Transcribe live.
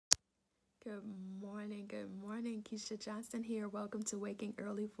Good morning. Good morning. Keisha Johnson here. Welcome to Waking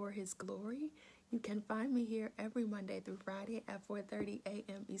Early for His Glory. You can find me here every Monday through Friday at 4:30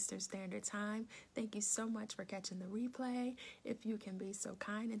 a.m. Eastern Standard Time. Thank you so much for catching the replay. If you can be so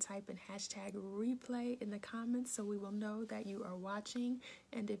kind and type in hashtag replay in the comments so we will know that you are watching.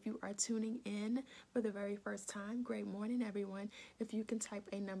 And if you are tuning in for the very first time, great morning, everyone. If you can type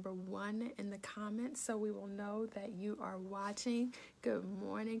a number 1 in the comments so we will know that you are watching. Good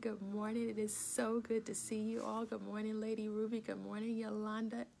morning. Good morning. It is so good to see you all. Good morning, Lady Ruby. Good morning,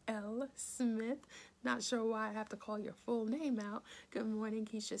 Yolanda L. Smith. Not sure why I have to call your full name out. Good morning,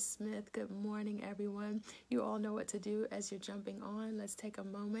 Keisha Smith. Good morning, everyone. You all know what to do as you're jumping on. Let's take a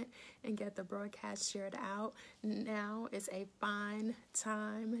moment and get the broadcast shared out. Now is a fine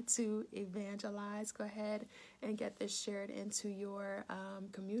time to evangelize. Go ahead and get this shared into your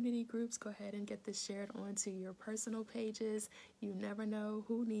community groups. Go ahead and get this shared onto your personal pages. You never know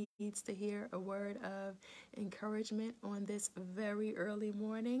who needs to hear a word of encouragement on this very early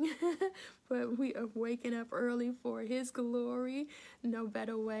morning. But we are waking up early for His glory. No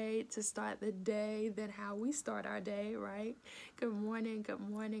better way to start the day than how we start our day, right? Good morning, good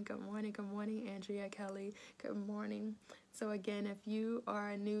morning, good morning, good morning, Andrea Kelly. Good morning. So again, if you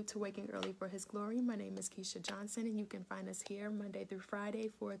are new to Waking Early for His Glory, my name is Keisha Johnson, and you can find us here Monday through Friday,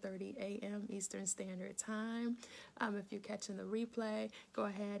 4:30 a.m. Eastern Standard Time. If you're catching the replay, go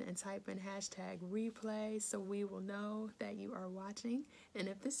ahead and type in hashtag replay so we will know that you are watching. And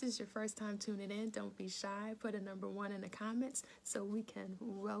if this is your first time tuning in, don't be shy. Put a number 1 in the comments so we can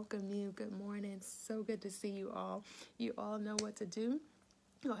welcome you. Good morning. So good to see you all. You all know what to do.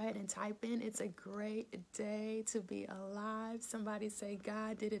 Go ahead and type in, it's a great day to be alive. Somebody say,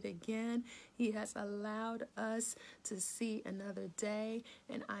 God did it again. He has allowed us to see another day.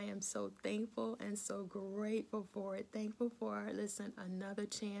 And I am so thankful and so grateful for it. Thankful for, listen, another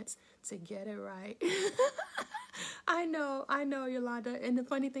chance to get it right. I know, Yolanda. And the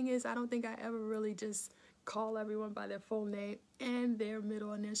funny thing is, I don't think I ever really just call everyone by their full name and their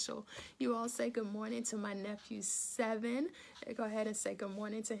middle initial. You all say good morning to my nephew, 7. Go ahead and say good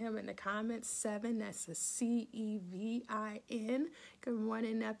morning to him in the comments. 7, that's a Cevin. Good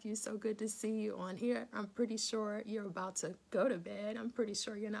morning, nephew. So good to see you on here. I'm pretty sure you're about to go to bed. I'm pretty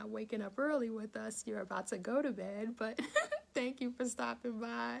sure you're not waking up early with us. You're about to go to bed, but thank you for stopping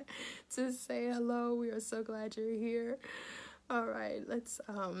by to say hello. We are so glad you're here. All right,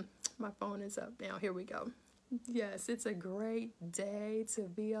 my phone is up now. Here we go. Yes, it's a great day to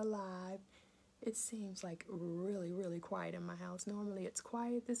be alive. It seems like really, really quiet in my house. Normally it's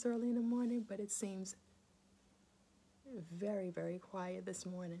quiet this early in the morning, but it seems very, very quiet this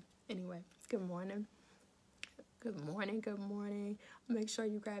morning. Anyway, good morning. Good morning, good morning. Make sure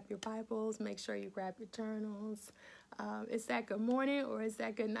you grab your Bibles. Make sure you grab your journals. Is that good morning or is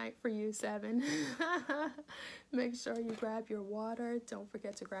that good night for you, 7? Make sure you grab your water. Don't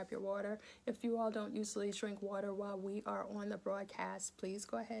forget to grab your water. If you all don't usually drink water while we are on the broadcast, please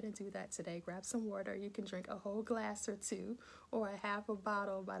go ahead and do that today. Grab some water. You can drink a whole glass or 2 or a half a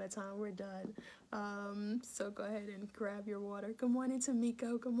bottle by the time we're done. So go ahead and grab your water. Good morning to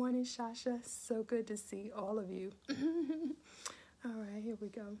Miko. Good morning, Shasha. So good to see all of you. All right, here we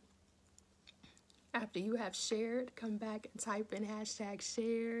go. After you have shared, come back and type in hashtag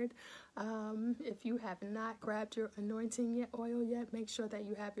shared. If you have not grabbed your anointing oil yet, make sure that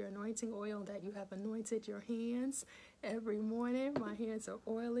you have your anointing oil, that you have anointed your hands every morning. My hands are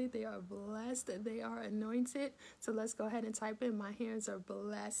oily. They are blessed. They are anointed. So let's go ahead and type in, my hands are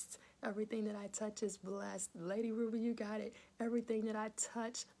blessed. Everything that I touch is blessed. Lady Ruby, you got it. Everything that I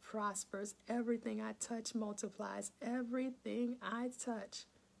touch prospers. Everything I touch multiplies. Everything I touch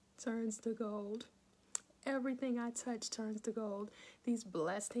turns to gold. Everything I touch turns to gold. These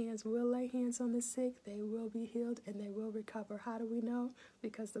blessed hands will lay hands on the sick. They will be healed and they will recover. How do we know?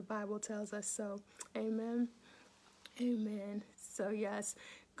 Because the Bible tells us so. Amen. Amen. So yes,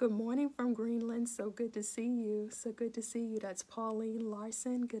 good morning from Greenland. So good to see you. So good to see you. That's Pauline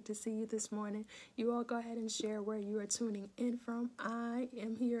Larson. Good to see you this morning. You all go ahead and share where you are tuning in from. I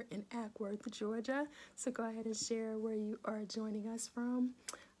am here in Ackworth, Georgia. So go ahead and share where you are joining us from.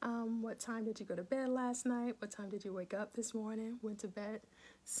 What time did you go to bed last night? What time did you wake up this morning? Went to bed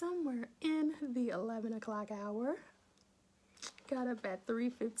somewhere in the 11 o'clock hour. Got up at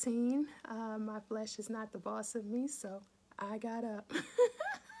 3:15. My flesh is not the boss of me, so I got up.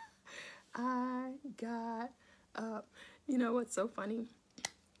 I got up. You know what's so funny?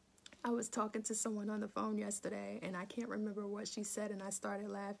 I was talking to someone on the phone yesterday, and I can't remember what she said, and I started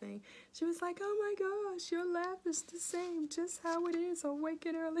laughing. She was like, oh my gosh, your laugh is the same, just how it is on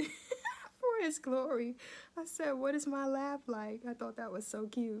Waking Early for his glory. I said, what is my laugh like? I thought that was so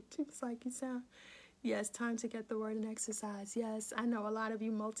cute. She was like, you sound... Yes, time to get the word and exercise. Yes, I know a lot of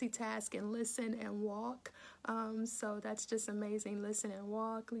you multitask and listen and walk. So that's just amazing. Listen and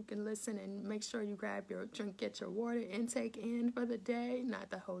walk. You can listen and make sure you grab your drink, get your water intake in for the day.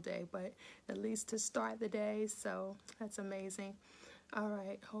 Not the whole day, but at least to start the day. So that's amazing. All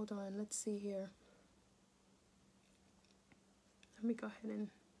right, hold on. Let's see here. Let me go ahead and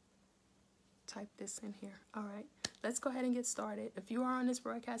type this in here. All right, let's go ahead and get started. If you are on this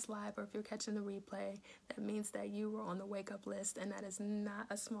broadcast live or if you're catching the replay, that means that you were on the wake up list, and that is not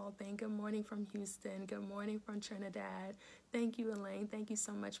a small thing. Good morning from Houston. Good morning from Trinidad. Thank you, Elaine. Thank you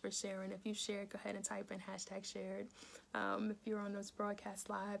so much for sharing. If you shared, go ahead and type in #shared. If you're on this broadcast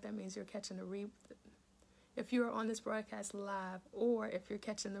live, that means you're catching the If you are on this broadcast live, or if you're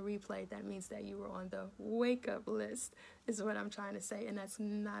catching the replay, that means that you were on the wake-up list, is what I'm trying to say, and that's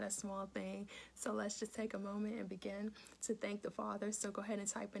not a small thing. So let's just take a moment and begin to thank the Father. So go ahead and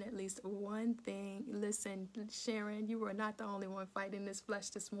type in at least one thing. Listen, Sharon, you were not the only one fighting this flesh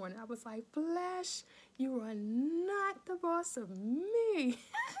this morning. I was like, flesh, you are not the boss of me.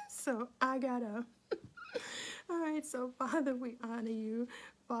 So I got up. All right, so Father, we honor you.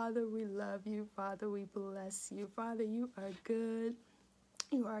 Father, we love you. Father, we bless you. Father, you are good.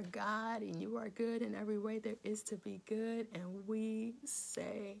 You are God, and you are good in every way there is to be good. And we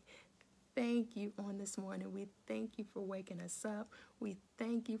say thank you on this morning. We thank you for waking us up. We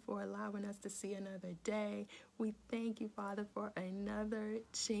thank you for allowing us to see another day. We thank you, Father, for another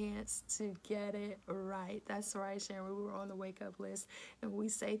chance to get it right. That's right, Sharon. We were on the wake-up list, and we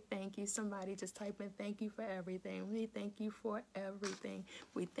say thank you. Somebody just type in thank you for everything. We thank you for everything.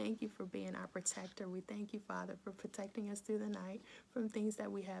 We thank you for being our protector. We thank you, Father, for protecting us through the night from things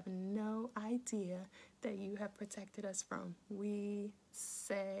that we have no idea that you have protected us from. We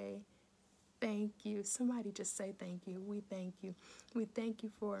say thank you. Somebody just say thank you. We thank you. We thank you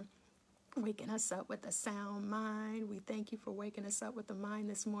for waking us up with a sound mind. We thank you for waking us up with the mind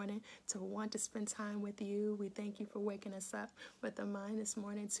this morning to want to spend time with you. We thank you for waking us up with the mind this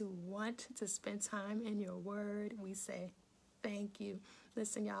morning to want to spend time in your word. We say thank you.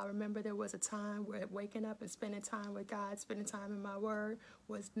 Listen, y'all, remember there was a time where waking up and spending time with God, spending time in my word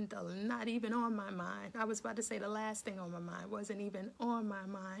was not even on my mind. I was about to say the last thing on my mind wasn't even on my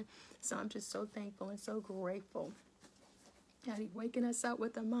mind. So I'm just so thankful and so grateful that He's waking us up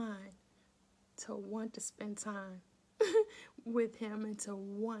with a mind to want to spend time with Him and to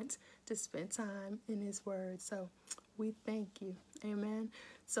want to spend time in His word. So we thank you. Amen.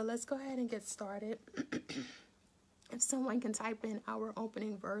 So let's go ahead and get started. If someone can type in our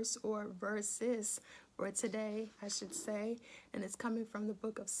opening verse or verses for today, I should say, and it's coming from the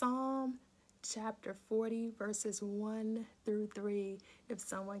book of Psalm, chapter 40, verses 1 through 3. If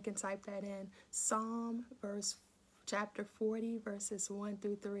someone can type that in, Psalm chapter 40, verses 1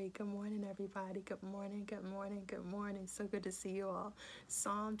 through 3. Good morning, everybody. Good morning, good morning, good morning. So good to see you all.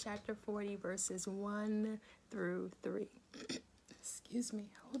 Psalm chapter 40, verses 1 through 3. Excuse me.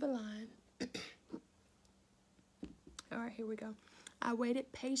 Hold the line. All right, here we go. I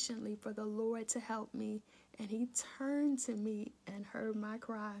waited patiently for the Lord to help me, and He turned to me and heard my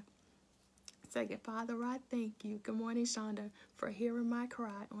cry. Second, Father, I thank you. Good morning, Shonda, for hearing my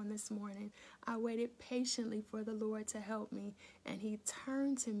cry on this morning. I waited patiently for the Lord to help me, and He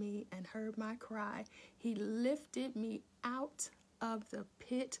turned to me and heard my cry. He lifted me out of the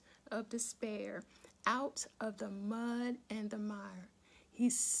pit of despair, out of the mud and the mire. He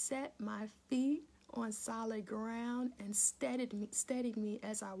set my feet on solid ground and steadied me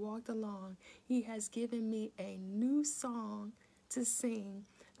as I walked along. He has given me a new song to sing,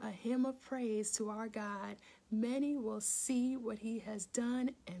 a hymn of praise to our God. Many will see what He has done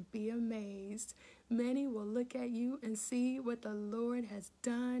and be amazed. Many will look at you and see what the Lord has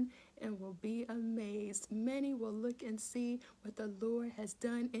done and will be amazed. Many will look and see what the Lord has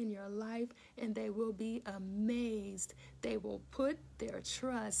done in your life, and they will be amazed. They will put their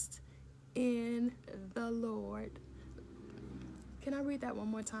trust in the Lord. Can I read that one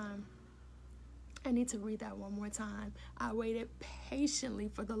more time? I need to read that one more time. I waited patiently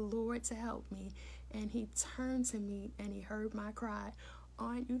for the Lord to help me, and He turned to me and He heard my cry.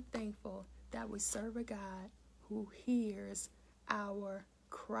 Aren't you thankful that we serve a God who hears our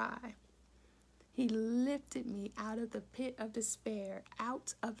cry? He lifted me out of the pit of despair,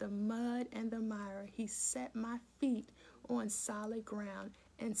 out of the mud and the mire. He set my feet on solid ground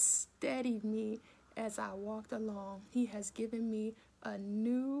and steadied me as I walked along. He has given me a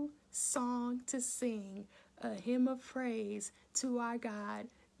new song to sing, a hymn of praise to our God.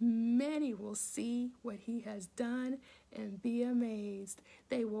 Many will see what he has done and be amazed.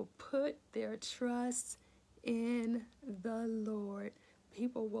 They will put their trust in the Lord.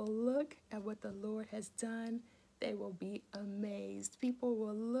 People will look at what the Lord has done. They will be amazed. People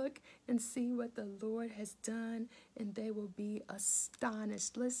will look and see what the Lord has done, and they will be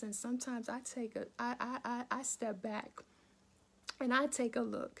astonished. Listen, sometimes I step back and I take a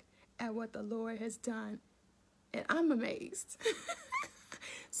look at what the Lord has done, and I'm amazed.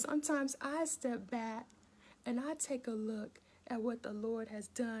 Sometimes I step back and I take a look at what the Lord has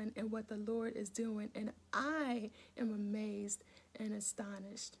done and what the Lord is doing, and I am amazed and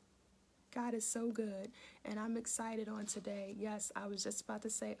astonished. God is so good, and I'm excited on today. Yes, I was just about to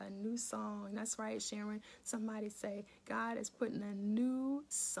say a new song. That's right, Sharon. Somebody say, God is putting a new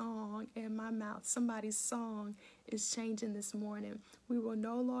song in my mouth. Somebody's song is changing this morning. We will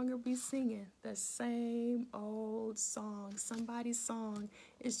no longer be singing the same old song. Somebody's song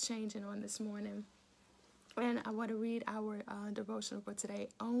is changing on this morning. And I want to read our devotional for today.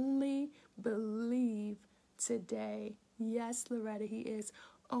 Only believe today. Yes, Loretta, he is.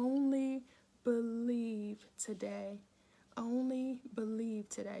 Only believe today. Only believe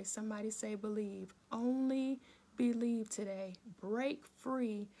today. Somebody say believe. Only believe today. Break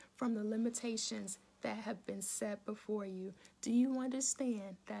free from the limitations that have been set before you. Do you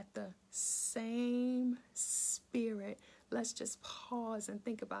understand that the same Spirit, let's just pause and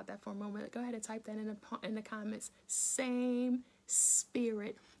think about that for a moment. Go ahead and type that in the comments. Same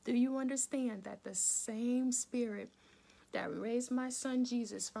Spirit. Do you understand that the same Spirit that raised my son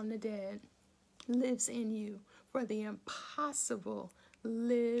Jesus from the dead lives in you? For the impossible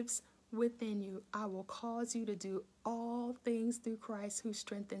lives within you. I will cause you to do all things through Christ who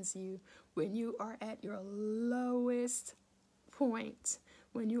strengthens you. When you are at your lowest point,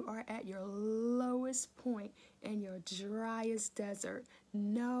 when you are at your lowest point in your driest desert,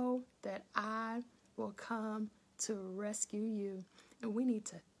 know that I will come to rescue you. And we need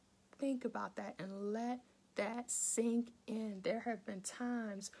to think about that and let that sink in. There have been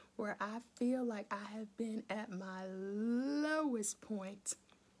times where I feel like I have been at my lowest point.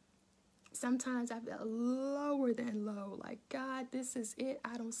 Sometimes I felt lower than low, like, God, this is it.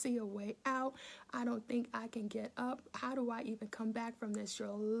 I don't see a way out. I don't think I can get up. How do I even come back from this?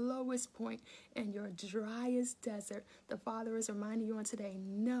 Your lowest point in your driest desert. The Father is reminding you on today,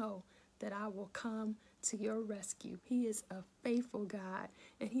 know that I will come to your rescue. He is a faithful God,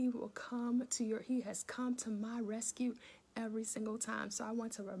 and he has come to my rescue every single time. So I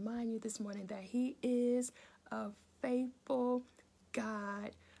want to remind you this morning that he is a faithful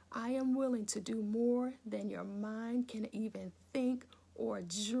God. I am willing to do more than your mind can even think or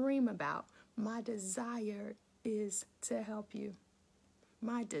dream about. My desire is to help you.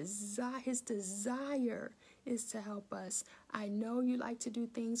 His desire is to help us. I know you like to do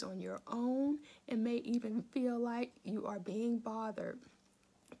things on your own and may even feel like you are being bothered.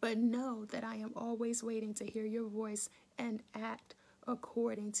 But know that I am always waiting to hear your voice and act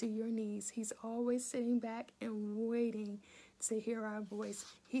according to your needs. He's always sitting back and waiting to hear our voice.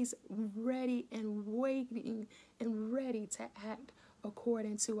 He's ready and waiting and ready to act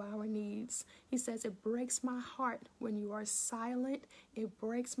according to our needs. He says, it breaks my heart when you are silent. It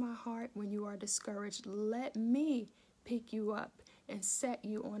breaks my heart when you are discouraged. Let me pick you up and set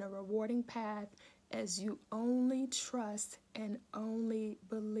you on a rewarding path as you only trust and only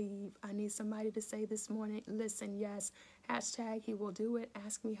believe. I need somebody to say this morning, listen, yes, hashtag he will do it.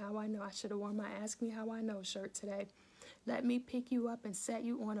 Ask me how I know. I should have worn my Ask Me How I Know shirt today. Let me pick you up and set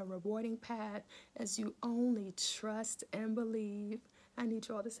you on a rewarding path as you only trust and believe. I need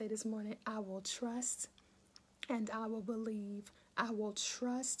you all to say this morning, I will trust and I will believe. I will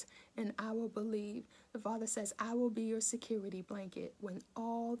trust and I will believe. The Father says, I will be your security blanket. When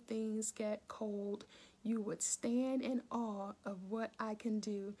all things get cold, you would stand in awe of what I can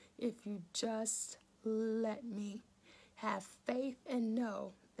do if you just let me. Have faith and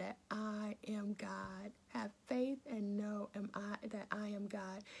know that I am God. Have faith and know that I am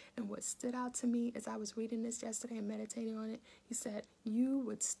God. And what stood out to me as I was reading this yesterday and meditating on it, he said, you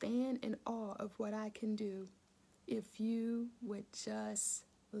would stand in awe of what I can do if you would just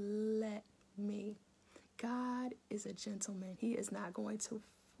let me. God is a gentleman. He is not going to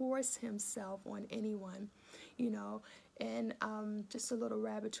force himself on anyone, and just a little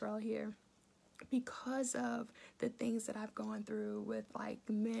rabbit trail here. Because of the things that I've gone through with like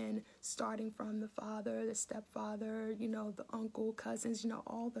men, starting from the father, the stepfather, the uncle, cousins,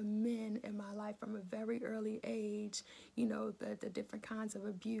 all the men in my life from a very early age, the different kinds of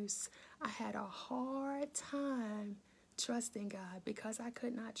abuse. I had a hard time trusting God because I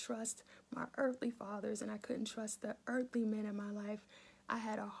could not trust my earthly fathers and I couldn't trust the earthly men in my life. I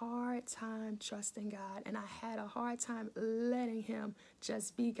had a hard time trusting God, and I had a hard time letting him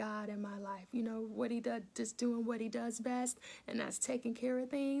just be God in my life. You know what he does, just doing what he does best, and that's taking care of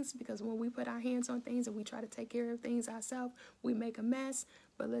things, because when we put our hands on things and we try to take care of things ourselves, we make a mess.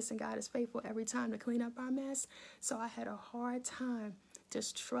 But listen, God is faithful every time to clean up our mess. So I had a hard time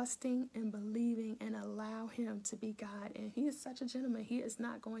just trusting and believing and allow him to be God. And he is such a gentleman. He is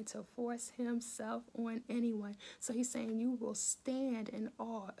not going to force himself on anyone. So he's saying, you will stand in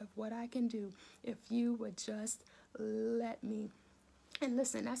awe of what I can do if you would just let me. And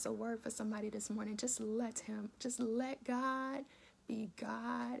listen, that's a word for somebody this morning. Just let God be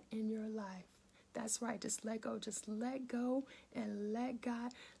God in your life. That's right. Just let go. Just let go and let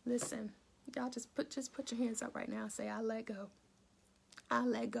God. Listen, y'all just put your hands up right now and say, I let go. I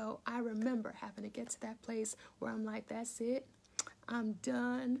let go. I remember having to get to that place where I'm like, that's it. I'm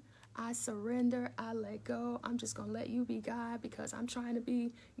done. I surrender. I let go. I'm just going to let you be God, because I'm trying to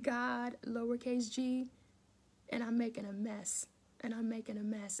be God, lowercase g, and I'm making a mess. And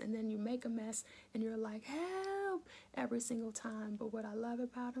then you make a mess and you're like, help, every single time. But what I love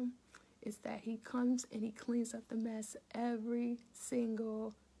about him is that he comes and he cleans up the mess every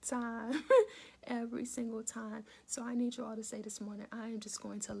single time. Every single time. So I need you all to say this morning, I am just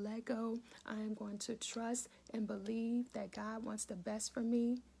going to let go. I am going to trust and believe that God wants the best for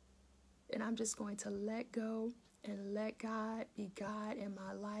me. And I'm just going to let go and let God be God in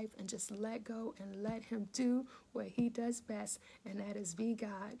my life, and just let go and let him do what he does best, and that is be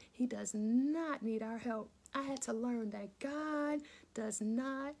God. He does not need our help. I had to learn that God does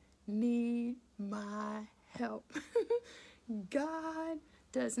not need my help. God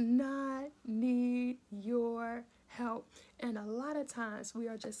does not need your help. And a lot of times we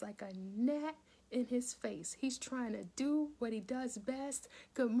are just like a gnat in his face. He's trying to do what he does best.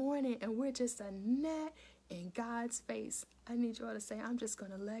 Good morning. And we're just a gnat in God's face. I need you all to say, I'm just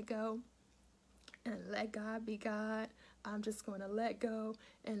going to let go and let God be God. I'm just going to let go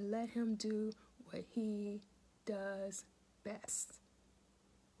and let him do what he does best.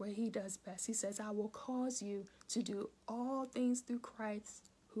 What he does best. He says, I will cause you to do all things through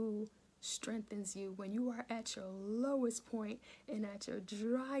Christ who strengthens you. When you are at your lowest point and at your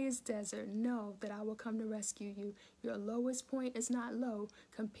driest desert, know that I will come to rescue you. Your lowest point is not low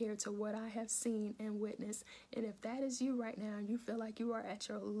compared to what I have seen and witnessed. And if that is you right now, and you feel like you are at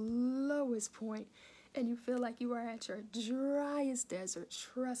your lowest point and you feel like you are at your driest desert,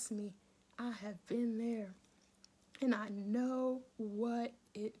 trust me, I have been there. And I know what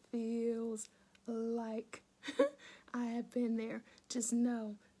it feels like. I have been there. Just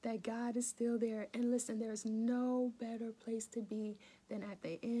know that God is still there. And listen, there's no better place to be than at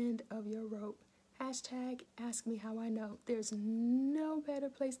the end of your rope. Hashtag ask me how I know. There's no better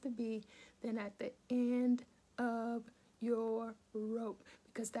place to be than at the end of your rope,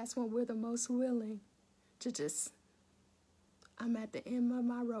 because that's when we're the most willing to just, I'm at the end of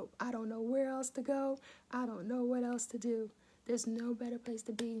my rope. I don't know where else to go. I don't know what else to do. There's no better place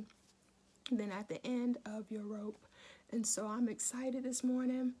to be than at the end of your rope. And so I'm excited this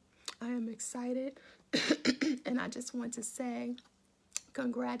morning. I am excited. And I just want to say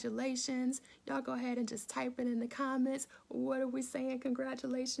congratulations. Y'all go ahead and just type it in the comments. What are we saying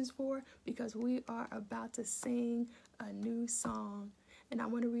congratulations for? Because we are about to sing a new song. And I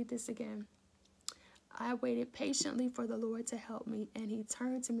want to read this again. I waited patiently for the Lord to help me, and he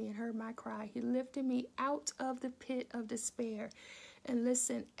turned to me and heard my cry. He lifted me out of the pit of despair. And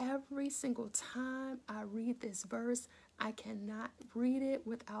listen, every single time I read this verse, I cannot read it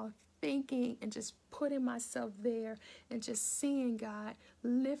without thinking and just putting myself there and just seeing God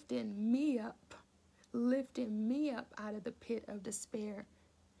lifting me up out of the pit of despair,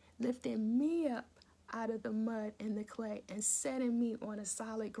 lifting me up out of the mud and the clay and setting me on a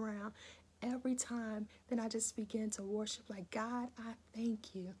solid ground. Every time, then I just begin to worship like, God, I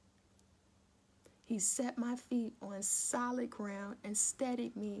thank you. He set my feet on solid ground and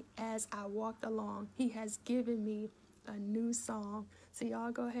steadied me as I walked along. He has given me a new song. So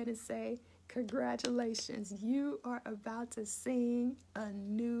y'all go ahead and say, congratulations. You are about to sing a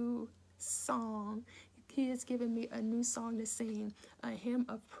new song. He has given me a new song to sing, a hymn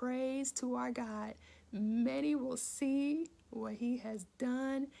of praise to our God. Many will see what he has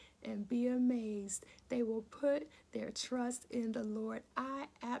done and be amazed. They will put their trust in the Lord. I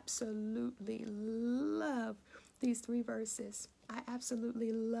absolutely love these 3 verses. I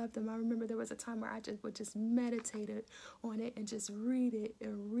absolutely love them. I remember there was a time where I would just meditate on it and just read it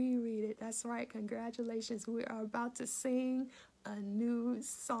and reread it. That's right. Congratulations. We are about to sing a new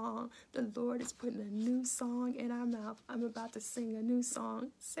song. The Lord is putting a new song in our mouth. I'm about to sing a new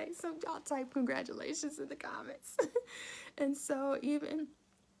song. Say some, y'all type congratulations in the comments. And so even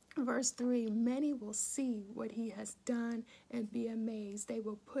verse 3, many will see what he has done and be amazed. They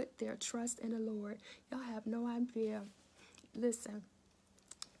will put their trust in the Lord. Y'all have no idea. Listen,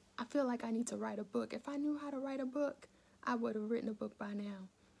 I feel like I need to write a book. If I knew how to write a book, I would have written a book by now.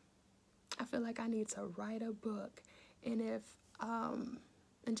 I feel like I need to write a book. And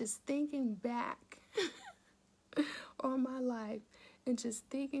and just thinking back on my life and just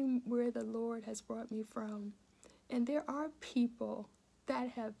thinking where the Lord has brought me from. And there are people that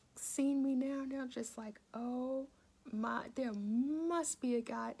have seen me now, and they're just like, oh my, there must be a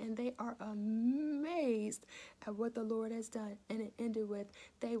God, and they are amazed at what the Lord has done. And it ended with,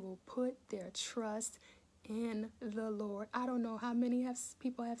 they will put their trust in the Lord. I don't know how many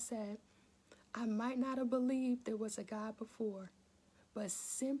people have said, I might not have believed there was a God before, but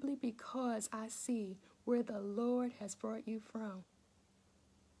simply because I see where the Lord has brought you from,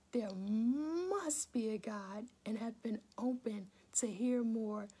 there must be a God, and have been open to hear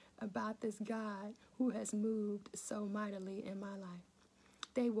more about this God who has moved so mightily in my life.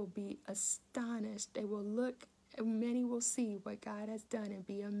 They will be astonished. They will look, and many will see what God has done and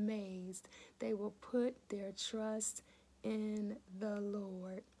be amazed. They will put their trust in the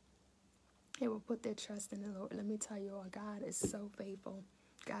Lord. They will put their trust in the Lord. Let me tell you all, God is so faithful.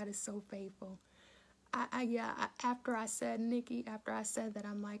 God is so faithful. After I said, Nikki, after I said that,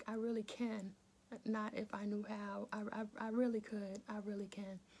 I'm like, I really can. Not if I knew how. I really could. I really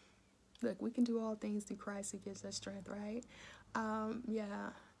can. Look, we can do all things through Christ who gives us strength, right? And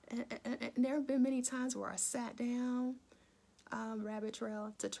there have been many times where I sat down, rabbit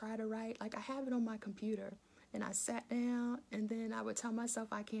trail, to try to write. Like, I have it on my computer. And I sat down, and then I would tell myself,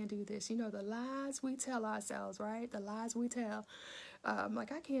 I can't do this. You know, the lies we tell ourselves, right? The lies we tell.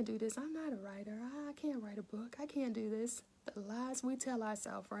 Like, I can't do this. I'm not a writer. I can't write a book. I can't do this. The lies we tell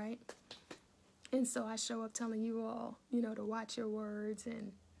ourselves, right? And so I show up telling you all, you know, to watch your words.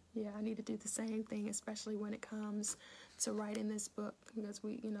 And, yeah, I need to do the same thing, especially when it comes to writing this book. Because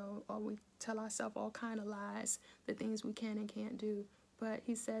we tell ourselves all kind of lies, the things we can and can't do. But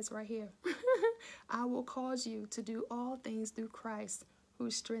he says right here, I will cause you to do all things through Christ who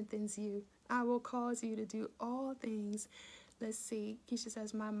strengthens you. I will cause you to do all things. Let's see. Keisha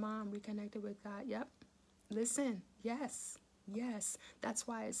says, my mom reconnected with God. Yep. Listen. Yes. Yes. That's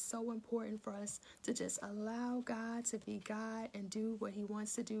why it's so important for us to just allow God to be God and do what he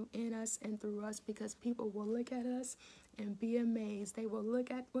wants to do in us and through us, because people will look at us and be amazed. They will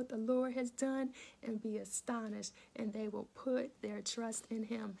look at what the Lord has done and be astonished, and they will put their trust in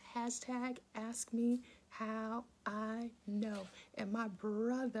him. Hashtag ask me how I know. And my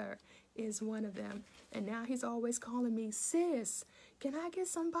brother is one of them. And now he's always calling me, sis, can I get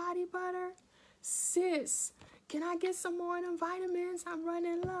some body butter? Sis, can I get some more of them vitamins? I'm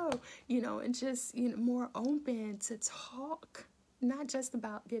running low. You know, and just, you know, more open to talk, not just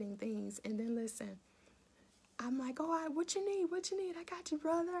about getting things. And then listen, I'm like, oh, what you need? What you need? I got you,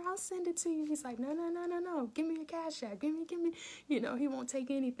 brother. I'll send it to you. He's like, no. Give me a cash app. Give me. You know, he won't take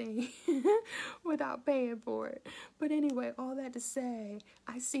anything without paying for it. But anyway, all that to say,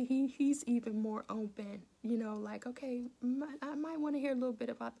 I see he's even more open. You know, like, okay, I might want to hear a little bit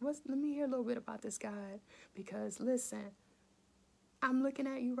about, let me hear a little bit about this God. Because, listen, I'm looking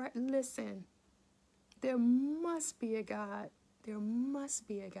at you right. Listen, there must be a God. There must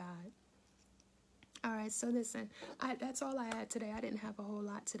be a God. All right, so listen, that's all I had today. I didn't have a whole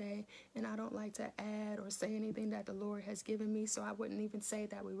lot today, and I don't like to add or say anything that the Lord has given me, so I wouldn't even say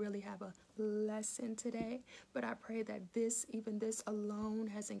that we really have a lesson today. But I pray that even this alone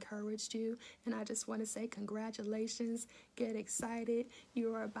has encouraged you, and I just want to say congratulations. Get excited.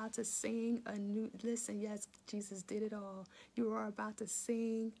 You are about to sing a new, listen, yes, Jesus did it all. You are about to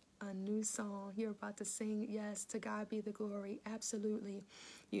sing a new song. You're about to sing, yes, to God be the glory. Absolutely.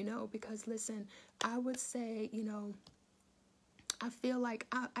 You know, because listen, I would say, you know, I feel like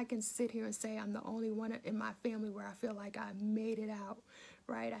I can sit here and say I'm the only one in my family where I feel like I made it out,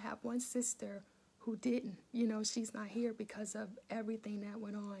 right? I have one sister who didn't, you know, she's not here because of everything that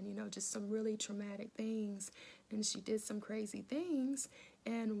went on, you know, just some really traumatic things. And she did some crazy things.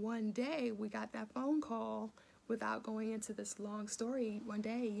 And one day we got that phone call. Without going into this long story, one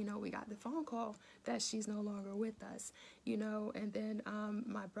day, you know, we got the phone call that she's no longer with us, you know, and then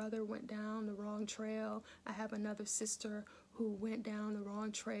my brother went down the wrong trail. I have another sister who went down the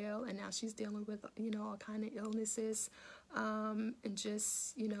wrong trail, and now she's dealing with, you know, all kind of illnesses, and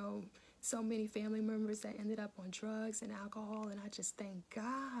just, you know, so many family members that ended up on drugs and alcohol, and I just thank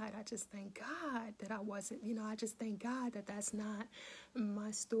God. I just thank God that I wasn't, I just thank God that that's not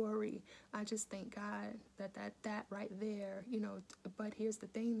my story. I just thank God that right there, but here's the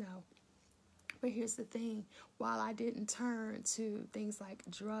thing though. But here's the thing, while I didn't turn to things like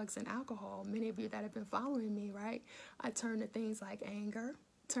drugs and alcohol, many of you that have been following me, right? I turned to things like anger,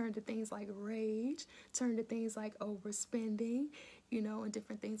 turned to things like rage, turned to things like overspending, and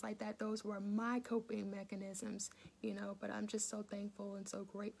different things like that. Those were my coping mechanisms, but I'm just so thankful and so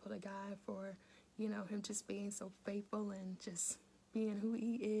grateful to God for, him just being so faithful and just being who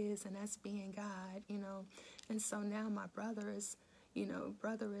he is, and that's being God, And so now my brother is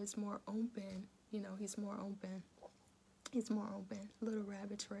more open, he's more open. He's more open. Little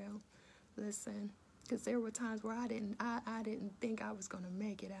rabbit trail. Listen, because there were times where I didn't think I was going to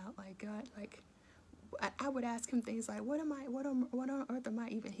make it out. Like, God, like, I would ask him things like, what on earth am I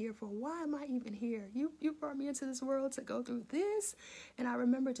even here for? Why am I even here? You brought me into this world to go through this? And I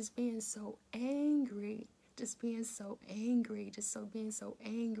remember just being so angry, being so angry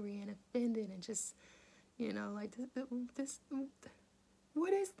and offended and just, like, this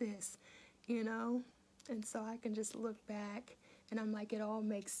what is this? And so I can just look back and I'm like, it all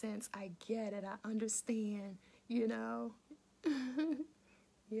makes sense. I get it. I understand,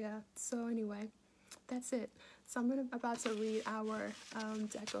 Yeah. So anyway, that's it. So I'm about to read our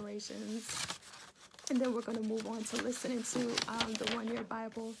declarations, and then we're going to move on to listening to the 1 Year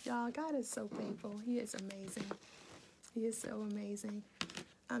Bible. Y'all, God is so faithful. He is amazing. He is so amazing.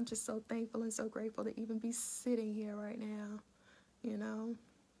 I'm just so thankful and so grateful to even be sitting here right now,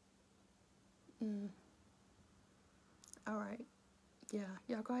 All right. Yeah.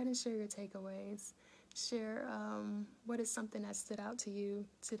 Y'all go ahead and share your takeaways. Share what is something that stood out to you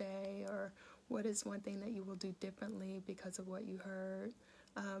today, or what is one thing that you will do differently because of what you heard.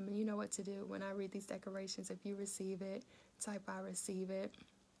 And you know what to do. When I read these declarations, if you receive it, type I receive it.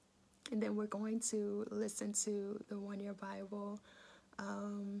 And then we're going to listen to the 1 Year Bible.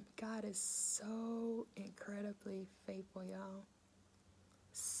 God is so incredibly faithful, y'all.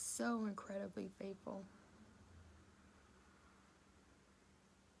 So incredibly faithful.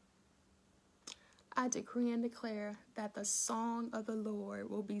 I decree and declare that the song of the Lord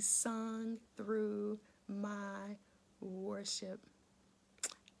will be sung through my worship.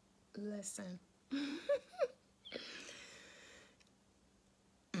 Listen.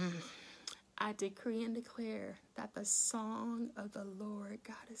 I decree and declare that the song of the Lord,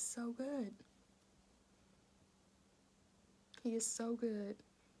 God is so good. He is so good.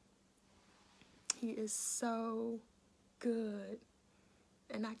 He is so good.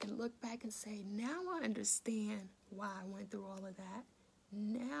 And I can look back and say, now I understand why I went through all of that.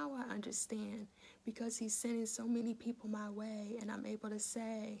 Now I understand, because he's sending so many people my way, and I'm able to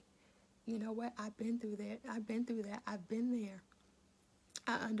say, you know what, I've been through that. I've been through that. I've been there.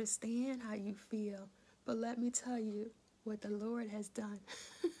 I understand how you feel, but let me tell you what the Lord has done.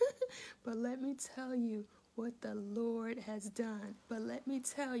 But let me tell you what the Lord has done. But let me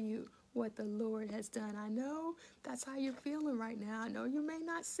tell you what the Lord has done. I know that's how you're feeling right now. I know you may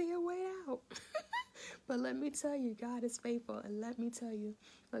not see a way out. But let me tell you, God is faithful. And let me tell you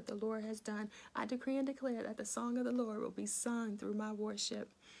what the Lord has done. I decree and declare that the song of the Lord will be sung through my worship.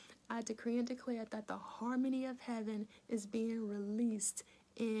 I decree and declare that the harmony of heaven is being released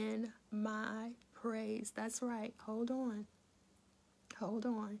in my praise. That's right. Hold on. Hold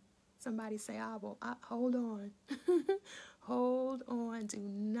on. Somebody say, hold on. Hold on. Do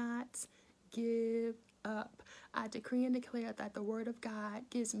not give up. I decree and declare that the word of God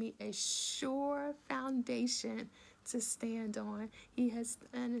gives me a sure foundation to stand on. He has,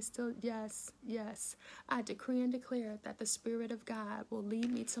 and it's still, yes. I decree and declare that the Spirit of God will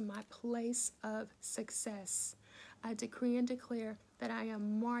lead me to my place of success. I decree and declare that I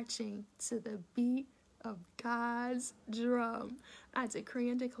am marching to the beat of God's drum. I decree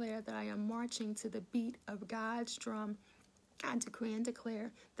and declare that I am marching to the beat of God's drum. I decree and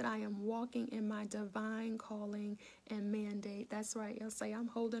declare that I am walking in my divine calling and mandate. That's right. You'll say, I'm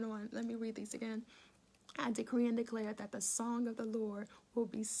holding on. Let me read these again. I decree and declare that the song of the Lord will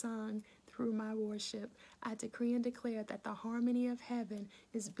be sung through my worship. I decree and declare that the harmony of heaven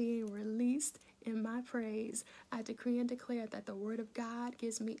is being released in my praise. I decree and declare that the word of God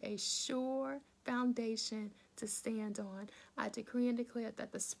gives me a sure foundation to stand on. I decree and declare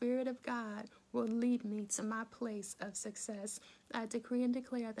that the Spirit of God will lead me to my place of success. I decree and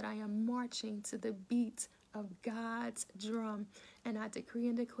declare that I am marching to the beat of God's drum. And I decree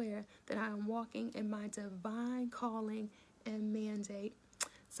and declare that I am walking in my divine calling and mandate.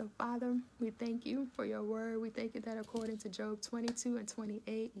 So, Father, we thank you for your word. We thank you that according to Job 22 and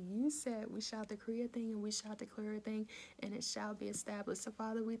 28, you said we shall decree a thing and we shall declare a thing and it shall be established. So,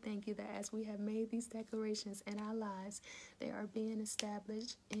 Father, we thank you that as we have made these declarations in our lives, they are being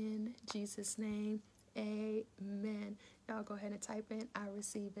established in Jesus' name. Amen. Y'all go ahead and type in, I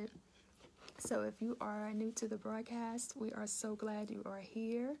receive it. So if you are new to the broadcast, we are so glad you are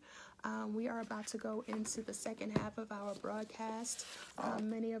here. We are about to go into the second half of our broadcast.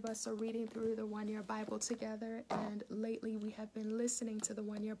 Many of us are reading through the One Year Bible together, and lately we have been listening to the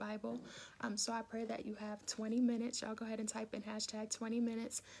One Year Bible. So I pray that you have 20 minutes. Y'all go ahead and type in hashtag 20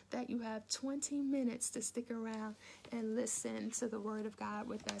 minutes, that you have 20 minutes to stick around and listen to the Word of God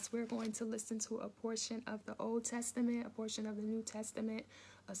with us. We're going to listen to a portion of the Old Testament, a portion of the New Testament,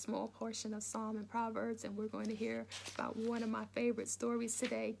 a small portion of Psalm and Proverbs, and we're going to hear about one of my favorite stories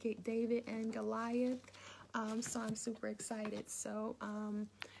today, David and Goliath. So I'm super excited. So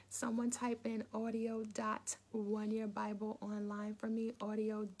someone type in audio.oneyearbible online for me,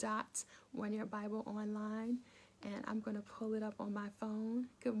 audio.oneyearbible online, and I'm going to pull it up on my phone.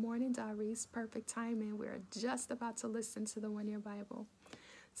 Good morning, Doris. Perfect timing. We're just about to listen to the One Year Bible.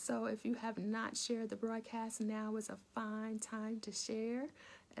 So if you have not shared the broadcast, now is a fine time to share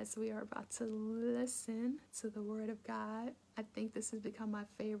as we are about to listen to the Word of God. I think this has become my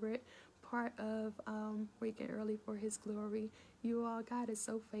favorite part of Waking Early for His Glory. You all, God is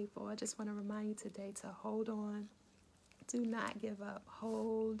so faithful. I just want to remind you today to hold on. Do not give up.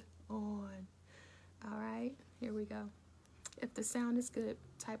 Hold on. All right, here we go. If the sound is good,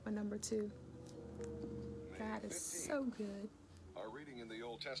 type a number 2. God is so good. Our reading in the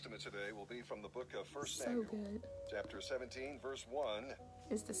Old Testament today will be from the book of 1 Samuel, chapter 17, verse 1,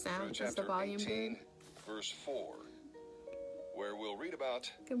 is the sound, through chapter the volume 18, good? verse 4, where we'll read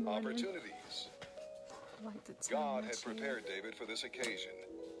about opportunities. God had prepared David for this occasion,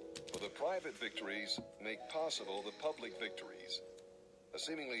 for the private victories make possible the public victories. A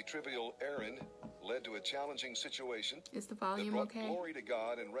seemingly trivial errand led to a challenging situation is the volume that brought okay? glory to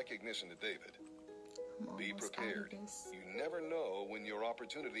God and recognition to David. Be prepared. You never know when your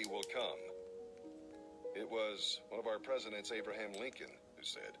opportunity will come. It was one of our presidents, Abraham Lincoln, who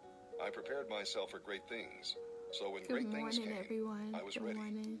said, I prepared myself for great things. So when great things came, I was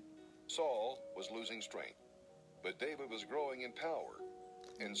ready. Saul was losing strength, but David was growing in power,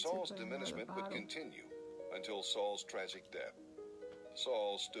 and Saul's diminishment would continue until Saul's tragic death.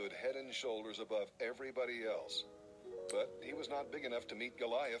 Saul stood head and shoulders above everybody else, but he was not big enough to meet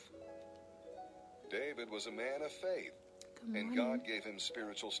Goliath. David was a man of faith, and God gave him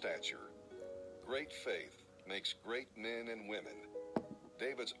spiritual stature. Great faith makes great men and women.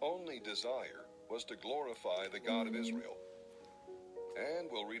 David's only desire was to glorify the God of Israel.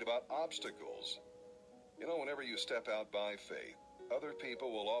 And we'll read about obstacles. You know, whenever you step out by faith, other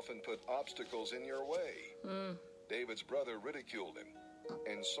people will often put obstacles in your way. David's brother ridiculed him,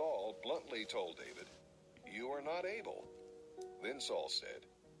 and Saul bluntly told David, you are not able. Then Saul said,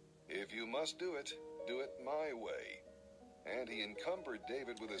 if you must do it my way. And he encumbered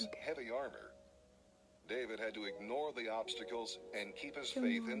David with his heavy armor. David had to ignore the obstacles and keep his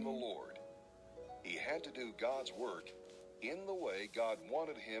faith in the Lord. He had to do God's work in the way God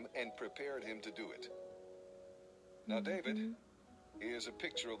wanted him and prepared him to do it. Now David is a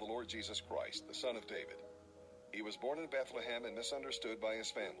picture of the Lord Jesus Christ, the Son of David. He was born in Bethlehem and misunderstood by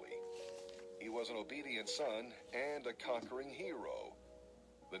his family. He was an obedient son and a conquering hero.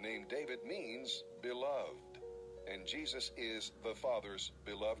 The name David means beloved, and Jesus is the Father's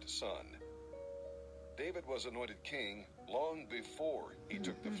beloved Son. David was anointed king long before he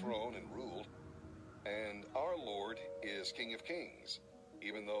took the throne and ruled, and our Lord is King of Kings,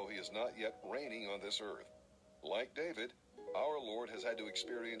 even though he is not yet reigning on this earth. Like David, our Lord has had to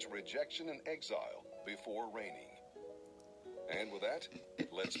experience rejection and exile before reigning. And with that,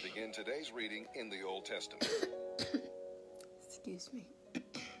 let's begin today's reading in the Old Testament. Excuse me.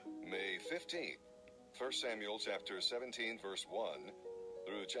 May 15th, 1 Samuel chapter 17, verse 1,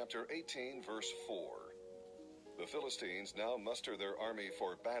 through chapter 18, verse 4. The Philistines now muster their army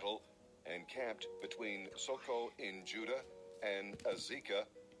for battle and camped between Soko in Judah and Azekah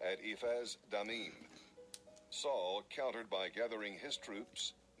at Ephes Damim. Saul countered by gathering his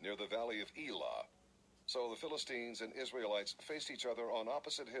troops near the valley of Elah. So the Philistines and Israelites faced each other on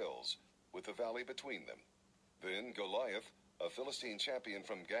opposite hills, with the valley between them. Then Goliath, a Philistine champion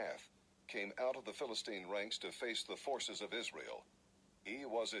from Gath, came out of the Philistine ranks to face the forces of Israel. He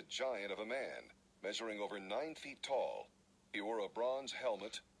was a giant of a man, measuring over 9 feet tall. He wore a bronze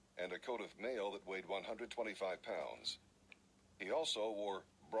helmet and a coat of mail that weighed 125 pounds. He also wore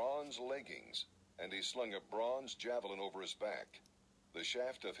bronze leggings, and he slung a bronze javelin over his back. The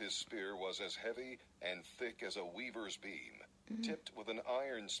shaft of his spear was as heavy and thick as a weaver's beam, tipped with an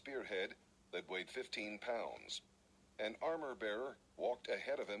iron spearhead that weighed 15 pounds. An armor-bearer walked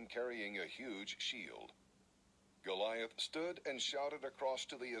ahead of him carrying a huge shield. Goliath stood and shouted across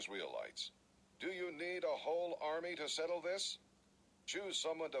to the Israelites, "Do you need a whole army to settle this? Choose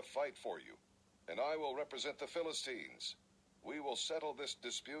someone to fight for you, and I will represent the Philistines. We will settle this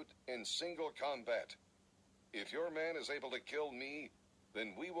dispute in single combat. If your man is able to kill me,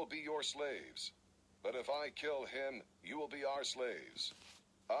 then we will be your slaves. But if I kill him, you will be our slaves.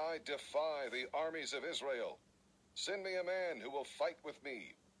 I defy the armies of Israel. Send me a man who will fight with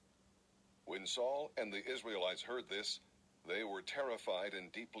me." When Saul and the Israelites heard this, they were terrified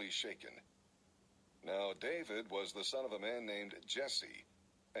and deeply shaken. Now David was the son of a man named Jesse,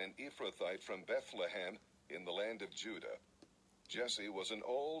 an Ephrathite from Bethlehem in the land of Judah. Jesse was an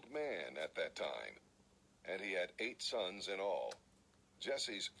old man at that time, and he had 8 sons in all.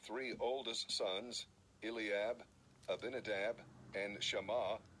 Jesse's 3 oldest sons, Eliab, Abinadab, and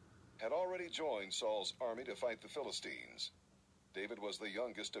Shammah, had already joined Saul's army to fight the Philistines. David was the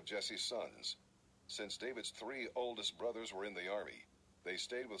youngest of Jesse's sons. Since David's 3 oldest brothers were in the army, they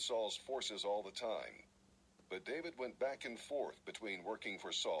stayed with Saul's forces all the time. But David went back and forth between working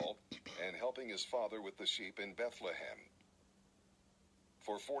for Saul and helping his father with the sheep in Bethlehem.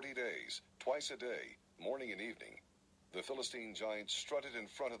 For 40 days, twice a day, morning and evening, the Philistine giant strutted in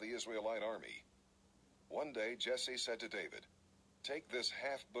front of the Israelite army. One day Jesse said to David, "Take this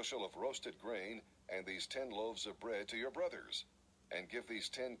half bushel of roasted grain and these 10 loaves of bread to your brothers, and give these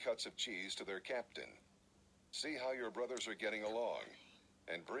 10 cuts of cheese to their captain. See how your brothers are getting along,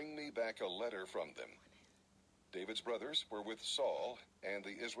 and bring me back a letter from them." David's brothers were with Saul and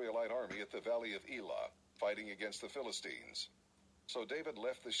the Israelite army at the valley of Elah, fighting against the Philistines. So David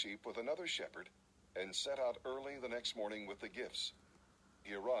left the sheep with another shepherd and set out early the next morning with the gifts.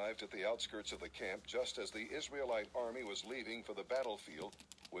 He arrived at the outskirts of the camp just as the Israelite army was leaving for the battlefield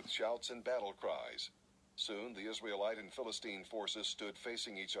with shouts and battle cries. Soon the Israelite and Philistine forces stood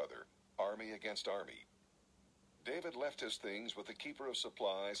facing each other, army against army. David left his things with the keeper of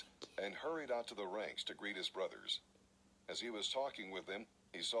supplies and hurried out to the ranks to greet his brothers. As he was talking with them,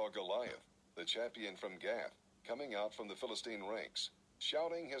 he saw Goliath, the champion from Gath, coming out from the Philistine ranks,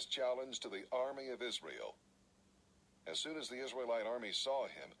 shouting his challenge to the army of Israel. As soon as the Israelite army saw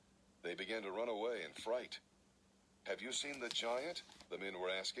him, they began to run away in fright. "Have you seen the giant?" the men were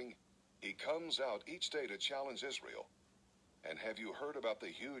asking. "He comes out each day to challenge Israel. And have you heard about the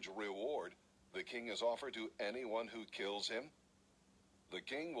huge reward the king has offered to anyone who kills him? The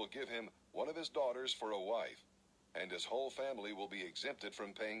king will give him one of his daughters for a wife, and his whole family will be exempted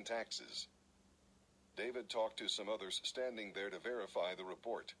from paying taxes." David talked to some others standing there to verify the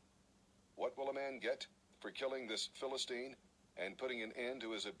report. "What will a man get for killing this Philistine and putting an end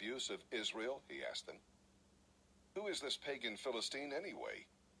to his abuse of Israel?" he asked them. "Who is this pagan Philistine anyway,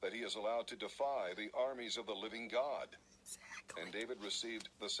 that he is allowed to defy the armies of the living God?" Exactly. And David received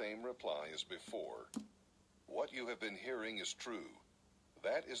the same reply as before. "What you have been hearing is true.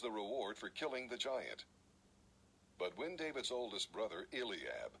 That is the reward for killing the giant." But when David's oldest brother,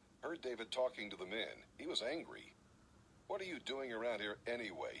 Eliab, heard David talking to the men, he was angry. "What are you doing around here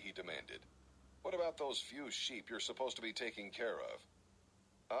anyway?" he demanded. "What about those few sheep you're supposed to be taking care of?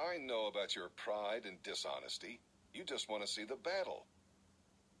 I know about your pride and dishonesty. You just want to see the battle."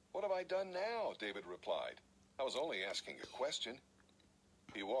 "What have I done now?" David replied. "I was only asking a question."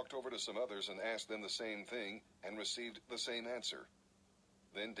 He walked over to some others and asked them the same thing and received the same answer.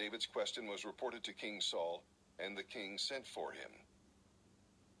 Then David's question was reported to King Saul, and the king sent for him.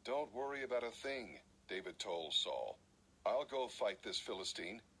 "Don't worry about a thing," David told Saul. "I'll go fight this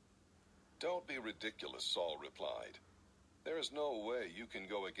Philistine." "Don't be ridiculous," Saul replied. "There is no way you can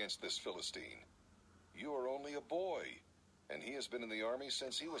go against this Philistine. You are only a boy, and he has been in the army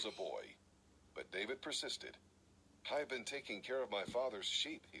since he was a boy." But David persisted. "I've been taking care of my father's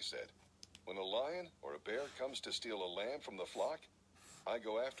sheep," he said. "When a lion or a bear comes to steal a lamb from the flock, I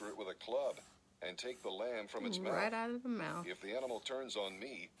go after it with a club and take the lamb from its mouth. Right out of the mouth. If the animal turns on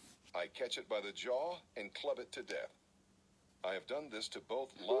me, I catch it by the jaw and club it to death. I have done this to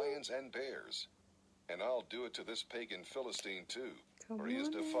both lions and bears, and I'll do it to this pagan Philistine too, for he has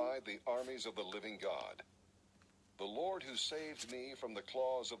defied the armies of the living God. The Lord who saved me from the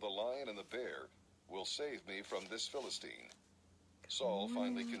claws of the lion and the bear will save me from this Philistine." Saul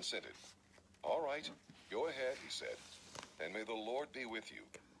finally consented. "All right, go ahead," he said, "and may the Lord be with you."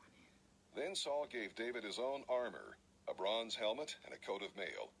 Then Saul gave David his own armor, a bronze helmet and a coat of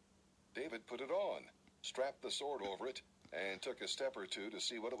mail. David put it on, strapped the sword over it, and took a step or two to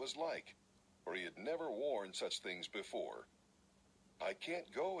see what it was like, for he had never worn such things before. "I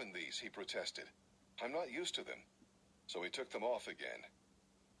can't go in these," he protested. "I'm not used to them." So he took them off again.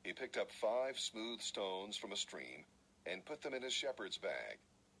 He picked up 5 smooth stones from a stream and put them in his shepherd's bag.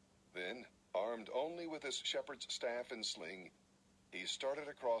 Then, armed only with his shepherd's staff and sling, he started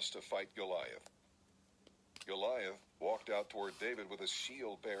across to fight Goliath. Goliath walked out toward David with his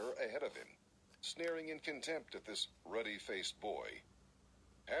shield bearer ahead of him, sneering in contempt at this ruddy-faced boy.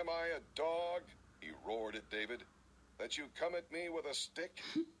 "Am I a dog?" he roared at David, "that you come at me with a stick?"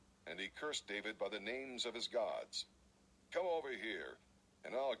 And he cursed David by the names of his gods. "Come over here,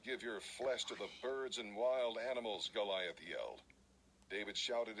 and I'll give your flesh to the birds and wild animals," Goliath yelled. David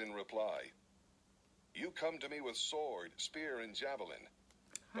shouted in reply, "You come to me with sword, spear, and javelin,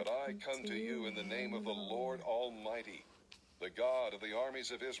 but I come to you in the name of the Lord Almighty, the God of the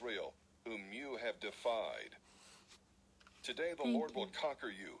armies of Israel, whom you have defied. Today the Lord will conquer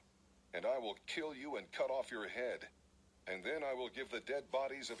you, and I will kill you and cut off your head. And then I will give the dead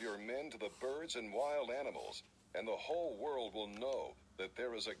bodies of your men to the birds and wild animals, and the whole world will know that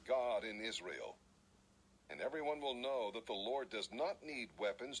there is a God in Israel. And everyone will know that the Lord does not need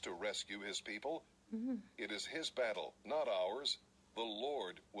weapons to rescue his people. It is his battle, not ours. The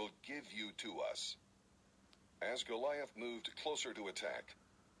Lord will give you to us." As Goliath moved closer to attack,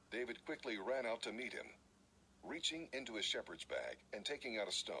 David quickly ran out to meet him. Reaching into his shepherd's bag and taking out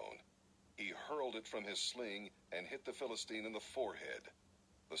a stone, he hurled it from his sling and hit the Philistine in the forehead.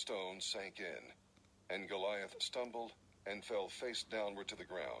 The stone sank in, and Goliath stumbled and fell face downward to the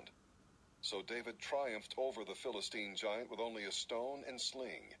ground. So David triumphed over the Philistine giant with only a stone and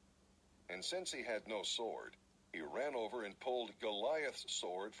sling. And since he had no sword, he ran over and pulled Goliath's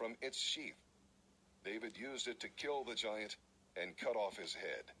sword from its sheath. David used it to kill the giant and cut off his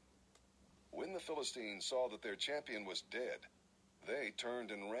head. When the Philistines saw that their champion was dead, they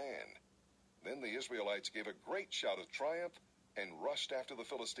turned and ran. Then the Israelites gave a great shout of triumph and rushed after the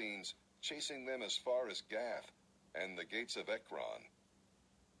Philistines, chasing them as far as Gath and the gates of Ekron.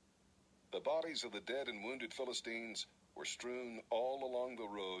 The bodies of the dead and wounded Philistines were strewn all along the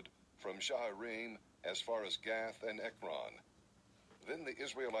road from Shaharaim as far as Gath and Ekron. Then the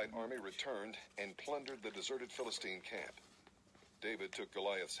Israelite army returned and plundered the deserted Philistine camp. David took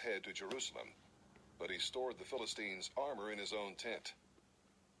Goliath's head to Jerusalem, but he stored the Philistines' armor in his own tent.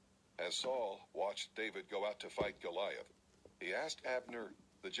 As Saul watched David go out to fight Goliath, he asked Abner,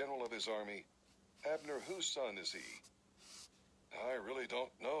 the general of his army, "Abner, whose son is he?" "I really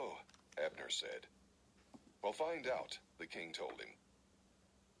don't know," Abner said. "Well, find out," the king told him.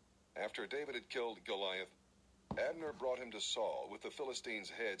 After David had killed Goliath, Abner brought him to Saul with the Philistine's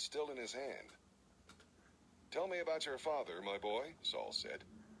head still in his hand. "Tell me about your father, my boy," Saul said.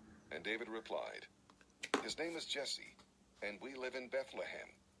 And David replied, "His name is Jesse, and we live in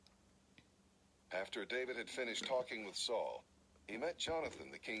Bethlehem." After David had finished talking with Saul, he met Jonathan,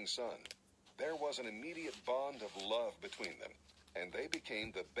 the king's son. There was an immediate bond of love between them, and they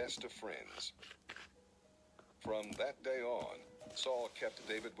became the best of friends. From that day on, Saul kept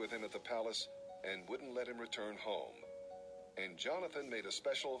David with him at the palace and wouldn't let him return home. And Jonathan made a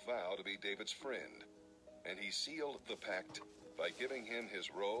special vow to be David's friend, and he sealed the pact by giving him his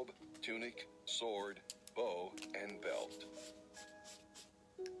robe, tunic, sword, bow, and belt.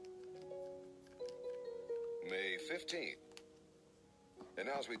 May 15th. And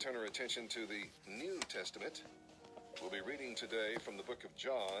now as we turn our attention to the New Testament, we'll be reading today from the book of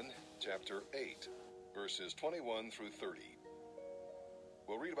John, chapter 8, verses 21 through 30.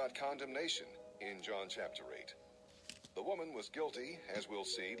 We'll read about condemnation in John chapter 8. The woman was guilty, as we'll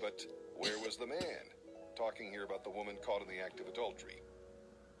see, but where was the man? Talking here about the woman caught in the act of adultery.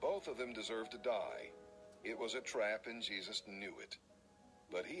 Both of them deserved to die. It was a trap, and Jesus knew it.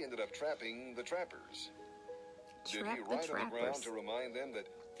 But he ended up trapping the trappers. Did he write on the ground to remind them that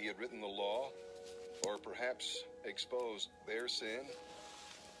he had written the law? Or perhaps expose their sin?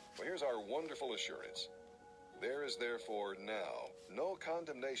 Well, here's our wonderful assurance. There is therefore now no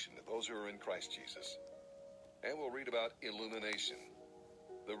condemnation to those who are in Christ Jesus. And we'll read about illumination.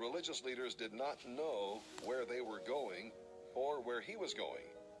 The religious leaders did not know where they were going or where he was going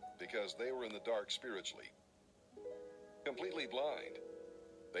because they were in the dark spiritually. Completely blind.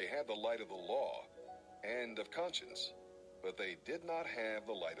 They had the light of the law and of conscience, but they did not have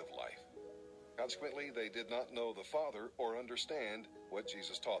the light of life. Consequently, they did not know the Father or understand what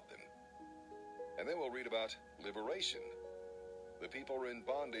Jesus taught them. And then we'll read about liberation. The people were in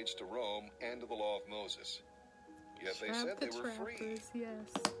bondage to Rome and to the law of Moses. Yet they said they were free.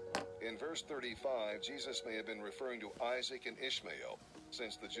 Yes. In verse 35, Jesus may have been referring to Isaac and Ishmael,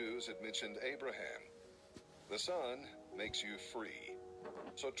 since the Jews had mentioned Abraham. The Son makes you free.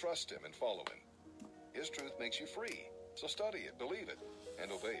 So trust him and follow him. His truth makes you free. So study it, believe it,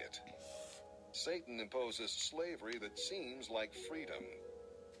 and obey it. Satan imposes slavery that seems like freedom.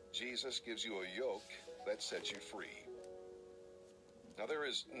 Jesus gives you a yoke that sets you free. Now, there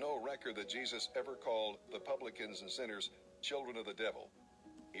is no record that Jesus ever called the publicans and sinners children of the devil.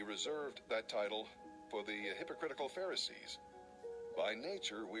 He reserved that title for the hypocritical Pharisees. By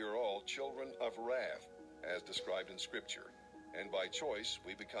nature, we are all children of wrath, as described in Scripture, and by choice,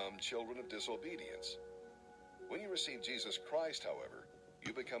 we become children of disobedience. When you receive Jesus Christ, however,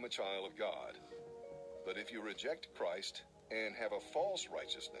 you become a child of God. But if you reject Christ and have a false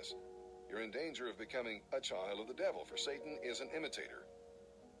righteousness, you're in danger of becoming a child of the devil, for Satan is an imitator.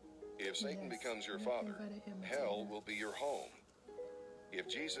 If Satan becomes your father, hell will be your home. If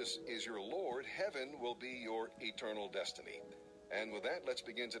Jesus is your Lord, heaven will be your eternal destiny. And with that, let's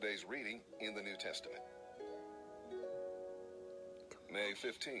begin today's reading in the New Testament. May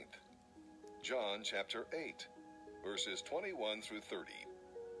 15th, John chapter 8, verses 21 through 30.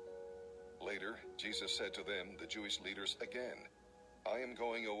 Later, Jesus said to them, the Jewish leaders, again, I am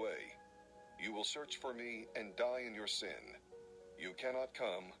going away. You will search for me and die in your sin. You cannot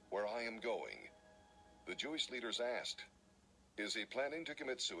come where I am going. The Jewish leaders asked, is he planning to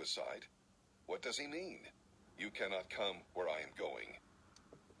commit suicide? What does he mean? You cannot come where I am going.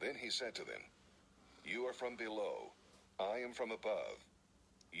 Then he said to them, you are from below. I am from above.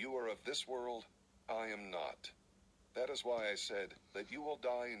 You are of this world. I am not. That is why I said that you will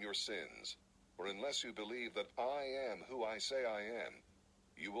die in your sins. For unless you believe that I am who I say I am,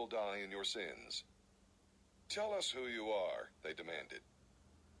 you will die in your sins. Tell us who you are, they demanded.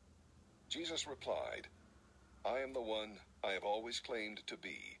 Jesus replied, I am the one I have always claimed to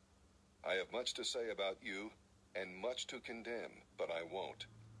be. I have much to say about you and much to condemn, but I won't.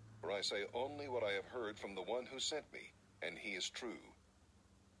 For I say only what I have heard from the one who sent me, and he is true.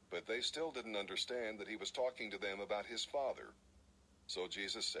 But they still didn't understand that he was talking to them about his Father. So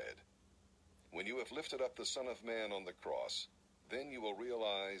Jesus said, when you have lifted up the Son of Man on the cross, then you will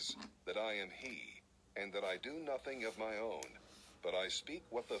realize that I am he, and that I do nothing of my own, but I speak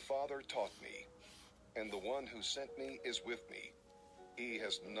what the Father taught me. And the one who sent me is with me. He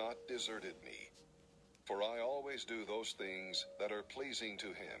has not deserted me. For I always do those things that are pleasing to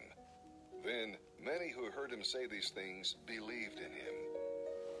him. Then many who heard him say these things believed in him.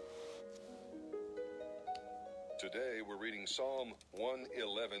 Today we're reading Psalm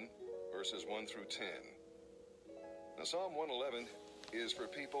 111, verses 1 through 10. Now, Psalm 111 is for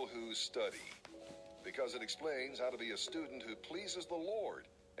people who study, because it explains how to be a student who pleases the Lord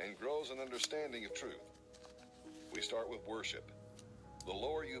and grows an understanding of truth. We start with worship. The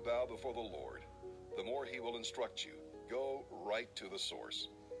lower you bow before the Lord, the more he will instruct you. Go right to the source.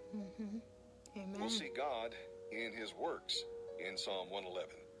 Amen. We'll see God in his works in Psalm 111.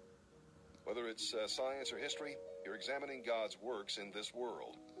 Whether it's science or history, you're examining God's works in this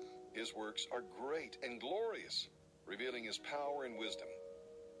world. His works are great and glorious, revealing his power and wisdom.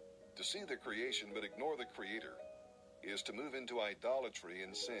 To see the creation but ignore the Creator is to move into idolatry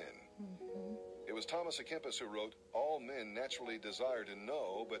and sin. It was Thomas à Kempis who wrote, all men naturally desire to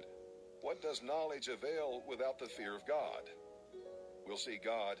know, but what does knowledge avail without the fear of God? We'll see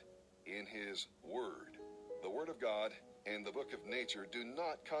God in his Word. The Word of God and the book of nature do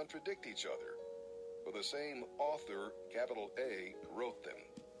not contradict each other, for the same author, capital A, wrote them.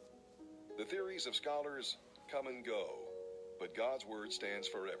 The theories of scholars come and go, but God's Word stands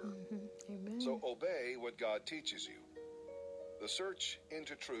forever. Amen. So obey what God teaches you. The search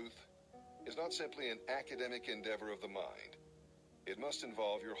into truth is not simply an academic endeavor of the mind. It must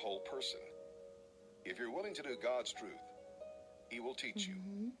involve your whole person. If you're willing to do God's truth, he will teach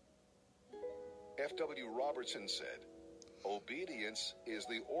you. F.W. Robertson said, obedience is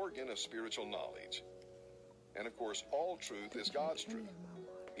the organ of spiritual knowledge. And of course, all truth is God's truth.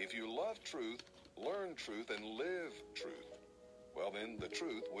 If you love truth, learn truth, and live truth, well then, the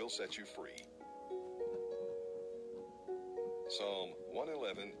truth will set you free. Psalm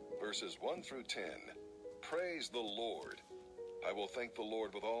 111, verses 1 through 10. Praise the Lord. I will thank the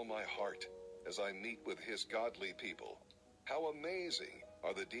Lord with all my heart as I meet with his godly people. How amazing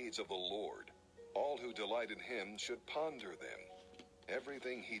are the deeds of the Lord. All who delight in him should ponder them.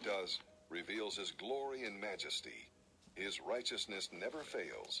 Everything he does reveals his glory and majesty. His righteousness never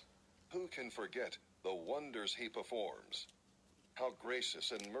fails. Who can forget the wonders he performs? How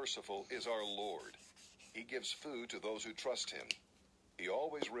gracious and merciful is our Lord. He gives food to those who trust him. He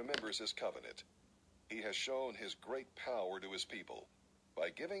always remembers his covenant. He has shown his great power to his people by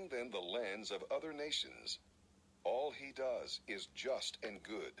giving them the lands of other nations. All he does is just and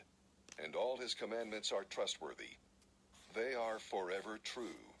good, and all his commandments are trustworthy. They are forever true.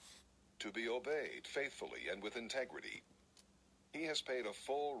 to be obeyed faithfully and with integrity. He has paid a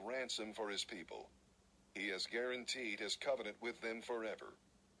full ransom for his people. He has guaranteed his covenant with them forever.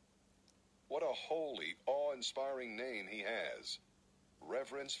 What a holy, awe-inspiring name he has.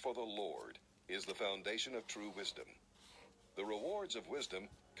 Reverence for the Lord is the foundation of true wisdom. The rewards of wisdom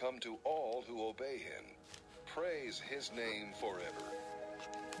come to all who obey him. Praise his name forever.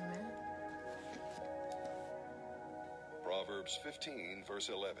 Amen. Proverbs 15, verse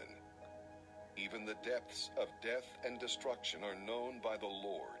 11. Even the depths of death and destruction are known by the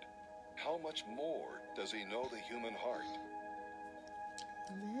Lord. How much more does he know the human heart?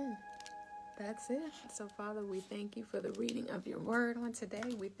 Amen. That's it. So, Father, we thank you for the reading of your word on today.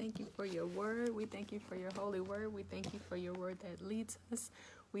 We thank you for your word. We thank you for your holy word. We thank you for your word that leads us.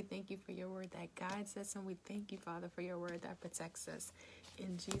 We thank you for your word that guides us. And we thank you, Father, for your word that protects us.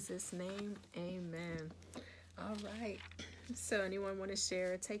 In Jesus' name, amen. All right. So, anyone want to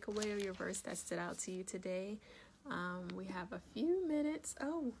share a takeaway or your verse that stood out to you today? We have a few minutes.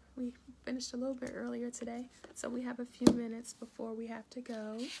 Oh, we finished a little bit earlier today. So, we have a few minutes before we have to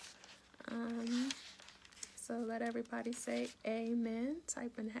go. So let everybody say amen.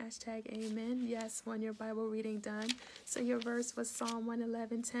 Type in hashtag amen. Yes, when your Bible reading done. So your verse was Psalm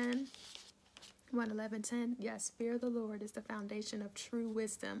 111:10. 111:10. Yes, fear the Lord is the foundation of true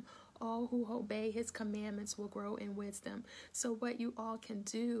wisdom. All who obey his commandments will grow in wisdom. So what you all can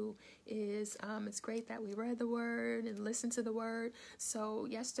do is, it's great that we read the word and listened to the word. So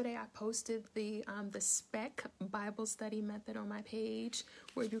yesterday I posted the SPEC Bible study method on my page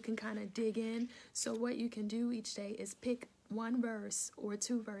where you can kind of dig in. So what you can do each day is pick one verse or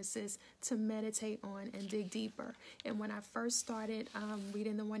two verses to meditate on and dig deeper. And when I first started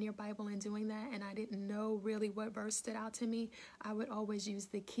reading the One Year Bible and doing that, and I didn't know really what verse stood out to me, I would always use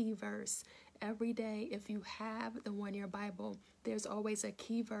the key verse. Every day, if you have the One Year Bible, there's always a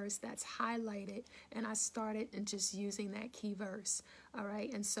key verse that's highlighted, and I started just using that key verse. All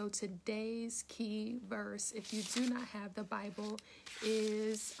right, and so today's key verse, if you do not have the Bible,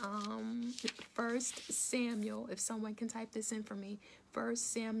 is 1 Samuel. If someone can type this in for me, 1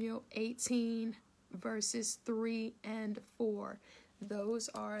 Samuel 18 verses 3 and 4. Those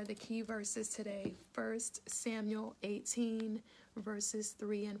are the key verses today. 1 Samuel 18 verses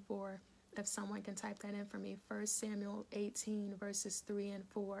 3 and 4. If someone can type that in for me, 1 Samuel 18 verses 3 and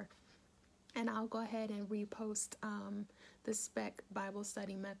 4. And I'll go ahead and repost the SPEC Bible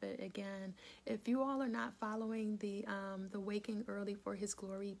study method again. If you all are not following the Waking Early for His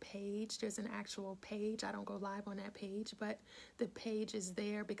Glory page, there's an actual page. I don't go live on that page, but the page is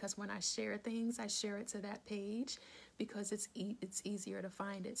there because when I share things, I share it to that page because it's easier to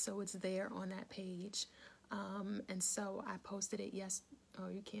find it. So it's there on that page. And so I posted it yesterday. Oh,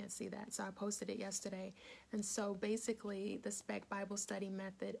 you can't see that. So I posted it yesterday. And so basically the SPEC Bible study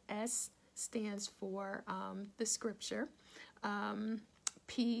method, S stands for the scripture.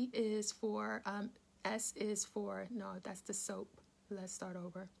 P is for, S is for, no, that's the soap. Let's start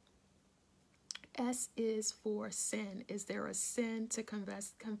over. S is for sin. Is there a sin to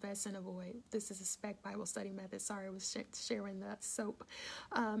confess, and avoid? This is a SPEC Bible study method. Sorry, I was sharing the soap.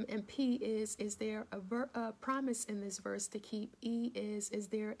 And P is there a promise in this verse to keep? E is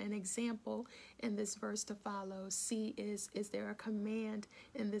there an example in this verse to follow? C is there a command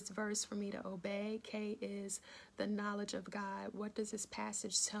in this verse for me to obey? K is the knowledge of God. What does this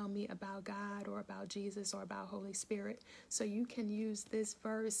passage tell me about God or about Jesus or about Holy Spirit? So you can use this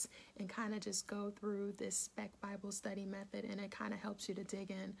verse and kind of just go through this SPEC Bible study method, and it kind of helps you to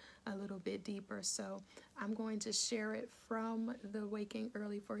dig in a little bit deeper. So I'm going to share it from the Waking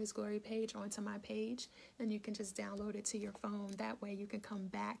Early for His Glory page onto my page, and you can just download it to your phone. That way you can come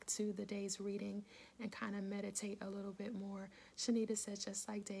back to the day's reading and kind of meditate a little bit more. Shanita said, just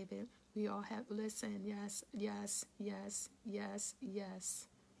like David, we all have, listen, yes, yes, yes, yes, yes,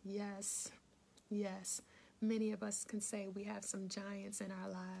 yes, yes. Many of us can say we have some giants in our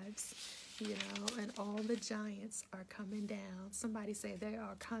lives, you know, and all the giants are coming down. Somebody say they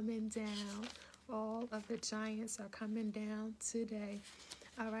are coming down. All of the giants are coming down today.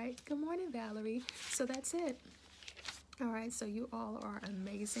 All right. Good morning, Valerie. So that's it. All right. So you all are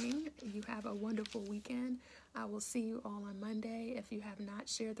amazing. You have a wonderful weekend. I will see you all on Monday. If you have not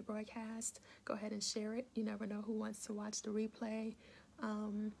shared the broadcast, go ahead and share it. You never know who wants to watch the replay.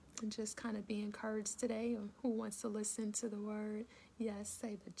 And just kind of be encouraged today, or who wants to listen to the word. Yes,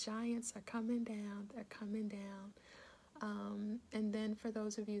 say the giants are coming down. They're coming down. And then for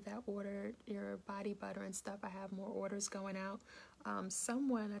those of you that ordered your body butter and stuff, I have more orders going out.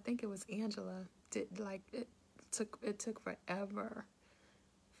 Someone, I think it was Angela, did like it took forever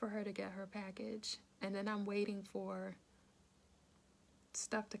for her to get her package. And then I'm waiting for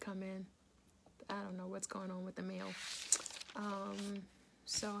stuff to come in. I don't know what's going on with the mail.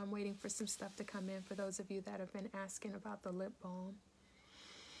 So I'm waiting for some stuff to come in for those of you that have been asking about the lip balm.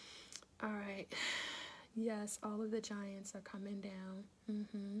 All right. Yes, all of the giants are coming down.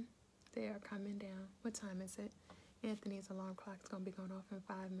 They are coming down. What time is it? Anthony's alarm clock is going to be going off in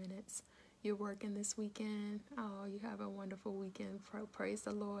 5 minutes. You're working this weekend. Oh, you have a wonderful weekend. Praise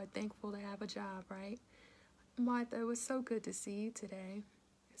the Lord. Thankful to have a job, right? Martha, it was so good to see you today.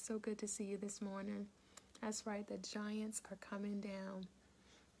 It's so good to see you this morning. That's right. The giants are coming down.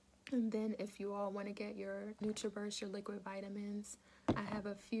 And then if you all want to get your NutriBurst, your liquid vitamins, I have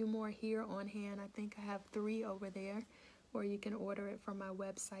a few more here on hand. I think I have 3 over there. Or you can order it from my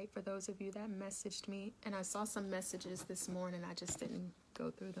website for those of you that messaged me. And I saw some messages this morning. I just didn't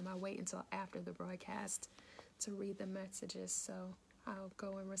go through them. I wait until after the broadcast to read the messages. So I'll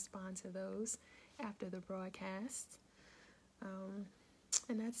go and respond to those after the broadcast.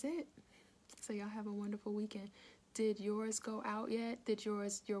 And that's it. So y'all have a wonderful weekend. Did yours go out yet? Did your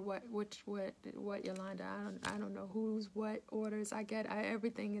what Yolanda? I don't know whose what orders I get.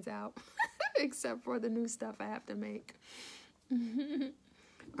 Everything is out except for the new stuff I have to make.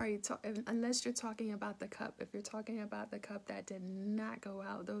 Are you unless you're talking about the cup? If you're talking about the cup that did not go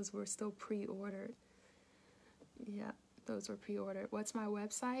out, those were still pre-ordered. Yeah, those were pre-ordered. What's my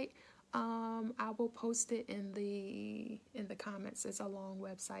website? I will post it in the comments. It's a long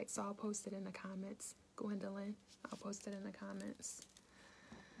website, so I'll post it in the comments. Gwendolyn, I'll post it in the comments.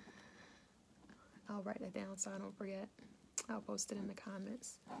 I'll write it down so I don't forget. I'll post it in the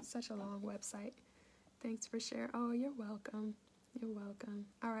comments. Such a long website. Thanks for sharing. Oh, you're welcome. You're welcome.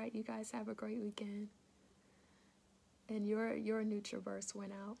 All right, you guys have a great weekend. And your NutriBurst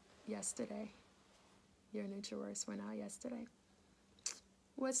went out yesterday. Your NutriBurst went out yesterday.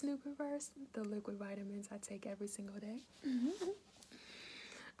 What's NutriBurst? The liquid vitamins I take every single day.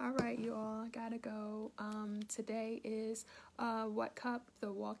 All right, you all, gotta go. Today is what cup?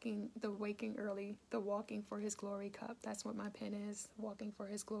 The Walking for His Glory cup. That's what my pen is. Walking for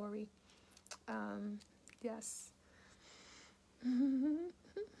His Glory. Yes.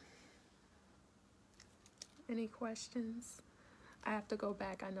 Any questions? I have to go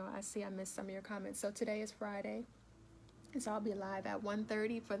back. I know. I missed some of your comments. So today is Friday. So I'll be live at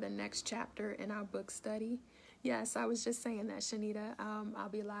 1:30 for the next chapter in our book study. Yes, I was just saying that, Shanita. I'll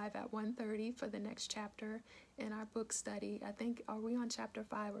be live at 1:30 for the next chapter in our book study. I think, are we on chapter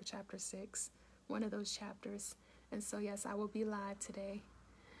 5 or chapter 6? One of those chapters. And so, yes, I will be live today.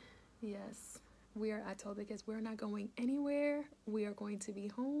 Yes, I told the kids, we're not going anywhere. We are going to be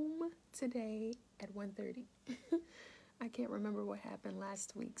home today at 1:30. I can't remember what happened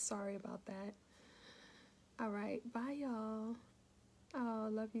last week. Sorry about that. All right, bye, y'all. Oh,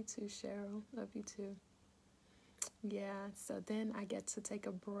 love you too, Cheryl. Love you too. Yeah, so then I get to take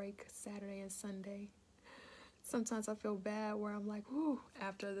a break Saturday and Sunday. Sometimes I feel bad where I'm like, whoo,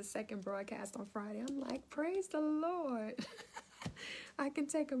 after the second broadcast on Friday, I'm like, praise the Lord. I can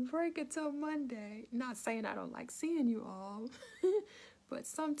take a break until Monday. Not saying I don't like seeing you all, but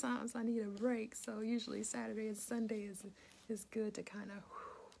sometimes I need a break. So usually Saturday and Sunday is good to kind of,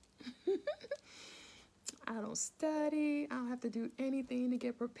 I don't study. I don't have to do anything to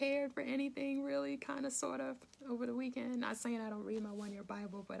get prepared for anything, really, kind of, sort of, over the weekend. Not saying I don't read my one-year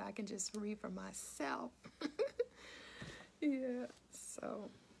Bible, but I can just read for myself. Yeah, so,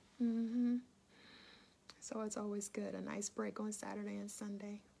 So it's always good. A nice break on Saturday and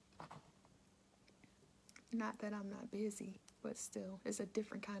Sunday. Not that I'm not busy, but still, it's a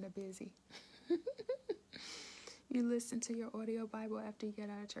different kind of busy. You listen to your audio Bible after you get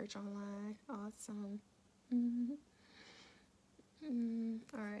out of church online. Awesome.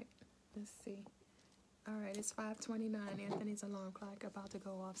 All right, let's see. All right, it's 5:29. Anthony's alarm clock about to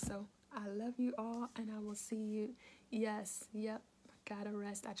go off. So I love you all, and I will see you. Yes, yep, gotta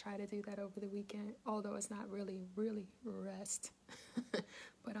rest. I try to do that over the weekend, although it's not really rest.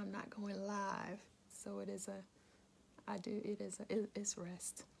 But I'm not going live, so it's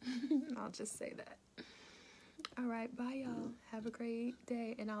rest. I'll just say that. All right, bye, y'all. Have a great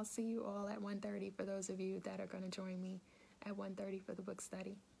day, and I'll see you all at 1:30 for those of you that are going to join me at 1:30 for the book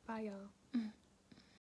study. Bye, y'all.